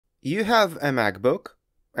You have a MacBook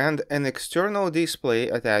and an external display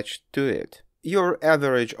attached to it, your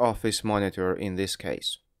average office monitor in this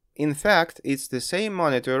case. In fact, it's the same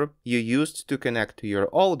monitor you used to connect to your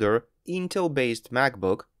older Intel-based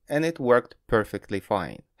MacBook, and it worked perfectly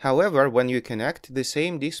fine. However, when you connect the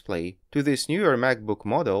same display to this newer MacBook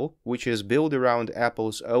model, which is built around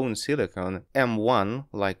Apple's own silicon, M1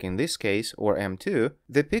 like in this case, or M2,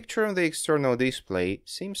 the picture on the external display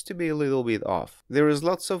seems to be a little bit off. There is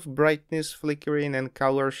lots of brightness, flickering, and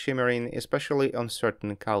color shimmering, especially on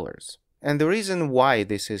certain colors. And the reason why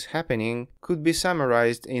this is happening could be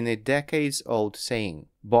summarized in a decades-old saying: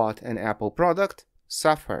 bought an Apple product,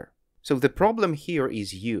 suffer. So the problem here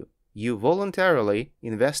is you. You voluntarily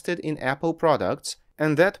invested in Apple products,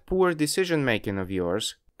 and that poor decision-making of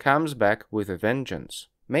yours comes back with a vengeance.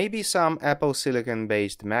 Maybe some Apple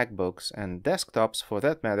Silicon-based MacBooks and desktops, for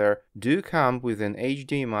that matter, do come with an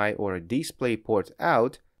HDMI or a DisplayPort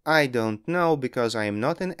out. I don't know, because I am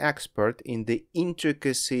not an expert in the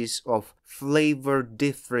intricacies of flavor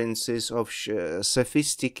differences of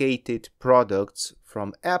sophisticated products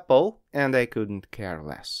from Apple, and I couldn't care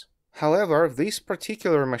less. However, this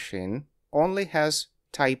particular machine only has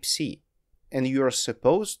Type-C, and you're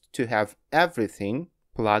supposed to have everything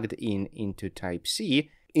plugged in into Type-C,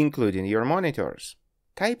 including your monitors.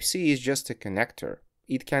 Type-C is just a connector.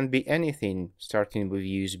 It can be anything starting with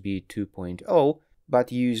USB 2.0, but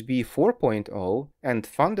USB 4.0 and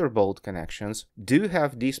Thunderbolt connections do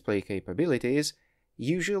have display capabilities,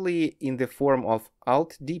 usually in the form of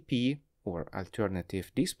Alt-DP or Alternative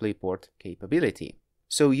DisplayPort capability.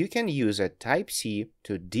 So you can use a Type-C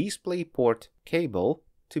to DisplayPort cable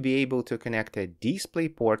to be able to connect a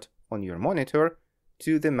DisplayPort on your monitor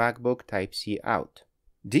to the MacBook Type-C out.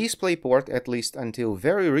 DisplayPort, at least until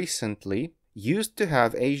very recently, used to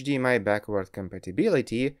have HDMI backward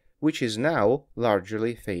compatibility, which is now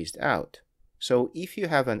largely phased out. So if you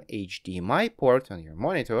have an HDMI port on your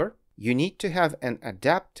monitor, you need to have an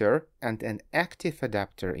adapter, and an active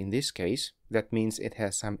adapter in this case. That means it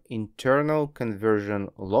has some internal conversion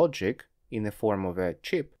logic in the form of a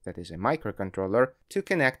chip, that is a microcontroller, to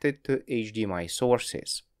connect it to HDMI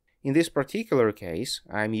sources. In this particular case,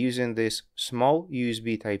 I'm using this small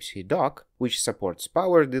USB Type-C dock, which supports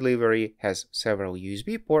power delivery, has several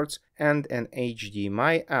USB ports, and an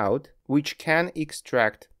HDMI out, which can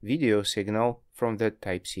extract video signal from the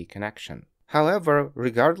Type-C connection. However,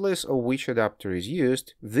 regardless of which adapter is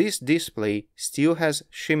used, this display still has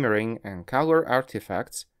shimmering and color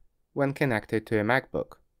artifacts when connected to a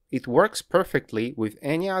MacBook. It works perfectly with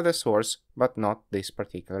any other source, but not this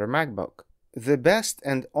particular MacBook. The best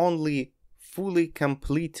and only fully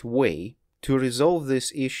complete way to resolve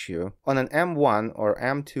this issue on an M1 or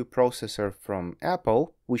M2 processor from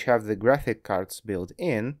Apple, which have the graphic cards built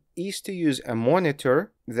in, is to use a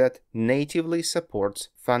monitor that natively supports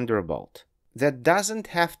Thunderbolt. That doesn't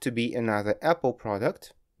have to be another Apple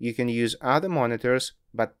product. You can use other monitors,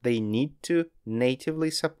 but they need to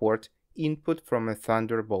natively support input from a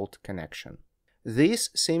Thunderbolt connection. This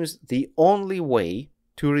seems the only way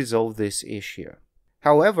to resolve this issue.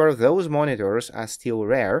 However, those monitors are still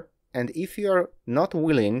rare, and if you are not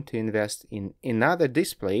willing to invest in another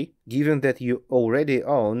display, given that you already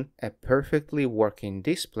own a perfectly working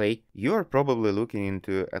display, you are probably looking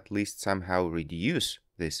into at least somehow reduce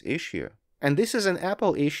this issue. And this is an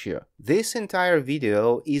Apple issue. This entire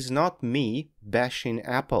video is not me bashing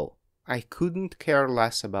Apple. I couldn't care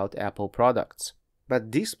less about Apple products. But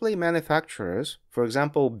display manufacturers, for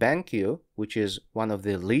example BenQ, which is one of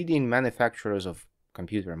the leading manufacturers of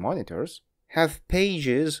computer monitors, have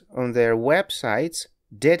pages on their websites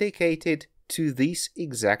dedicated to this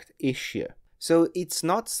exact issue. So it's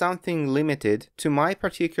not something limited to my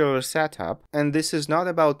particular setup, and this is not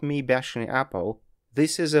about me bashing Apple.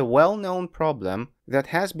 This is a well-known problem that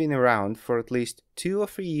has been around for at least 2 or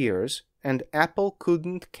 3 years, and Apple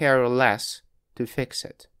couldn't care less to fix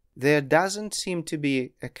it. There doesn't seem to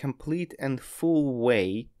be a complete and full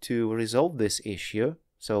way to resolve this issue,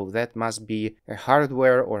 so that must be a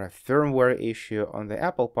hardware or a firmware issue on the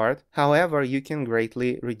Apple part. However, you can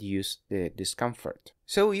greatly reduce the discomfort.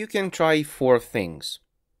 So you can try 4 things.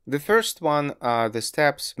 The first one are the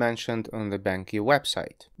steps mentioned on the BenQ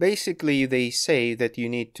website. Basically, they say that you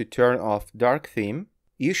need to turn off dark theme.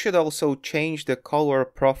 You should also change the color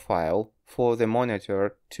profile for the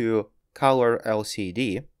monitor to color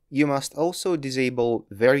LCD. You must also disable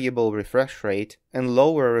variable refresh rate and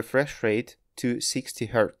lower refresh rate to 60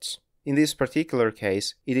 Hz. In this particular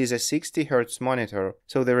case, it is a 60 Hz monitor,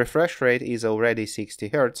 so the refresh rate is already 60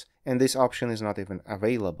 Hz, and this option is not even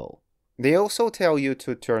available. They also tell you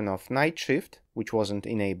to turn off night shift, which wasn't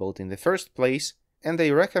enabled in the first place, and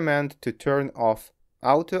they recommend to turn off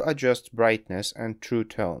Auto Adjust Brightness and True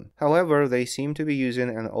Tone. However, they seem to be using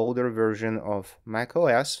an older version of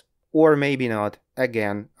macOS, or maybe not.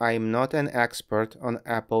 Again, I'm not an expert on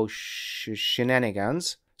Apple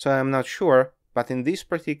shenanigans, so I'm not sure, but in this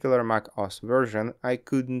particular macOS version, I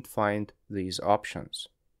couldn't find these options.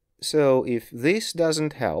 So if this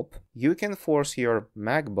doesn't help, you can force your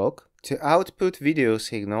MacBook to output video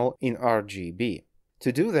signal in RGB.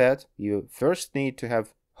 To do that, you first need to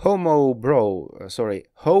have Homebrew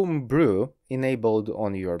enabled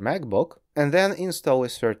on your MacBook, and then install a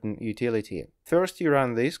certain utility. First you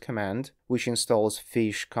run this command, which installs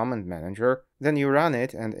Fish Command Manager, then you run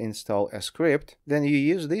it and install a script, then you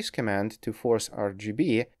use this command to force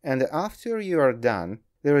RGB, and after you are done,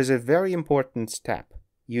 there is a very important step.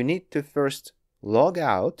 You need to first log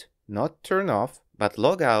out, not turn off, but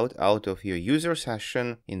log out of your user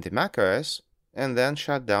session in the macOS, and then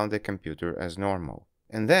shut down the computer as normal.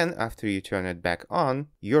 And then, after you turn it back on,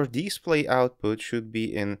 your display output should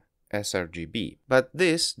be in sRGB. But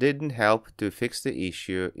this didn't help to fix the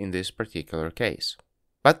issue in this particular case.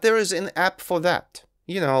 But there is an app for that.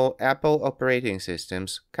 You know, Apple operating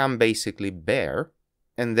systems come basically bare,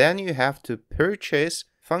 and then you have to purchase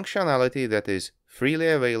functionality that is freely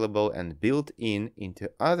available and built into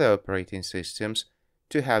other operating systems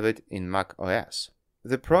to have it in macOS.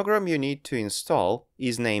 The program you need to install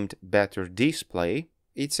is named Better Display.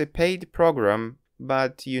 It's a paid program,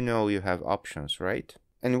 but you know you have options, right?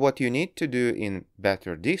 And what you need to do in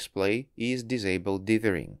Better Display is disable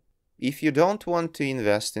dithering. If you don't want to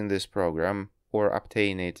invest in this program or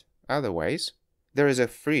obtain it otherwise, there is a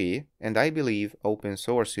free and I believe open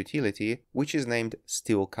source utility which is named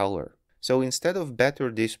Still Color. So instead of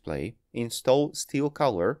Better Display, install Still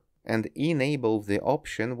Color and enable the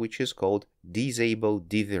option which is called Disable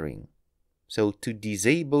Dithering. So to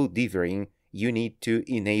disable dithering, you need to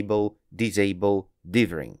enable Disable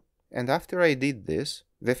Dithering. And after I did this,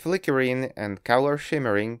 the flickering and color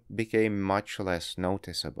shimmering became much less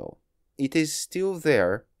noticeable. It is still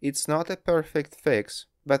there, it's not a perfect fix,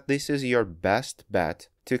 but this is your best bet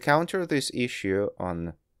to counter this issue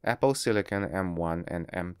on Apple Silicon M1 and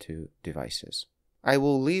M2 devices. I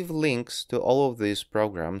will leave links to all of these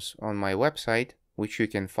programs on my website, which you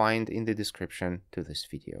can find in the description to this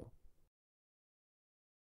video.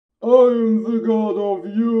 I am the god of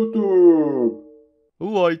YouTube!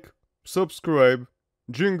 Like, subscribe,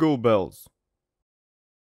 jingle bells.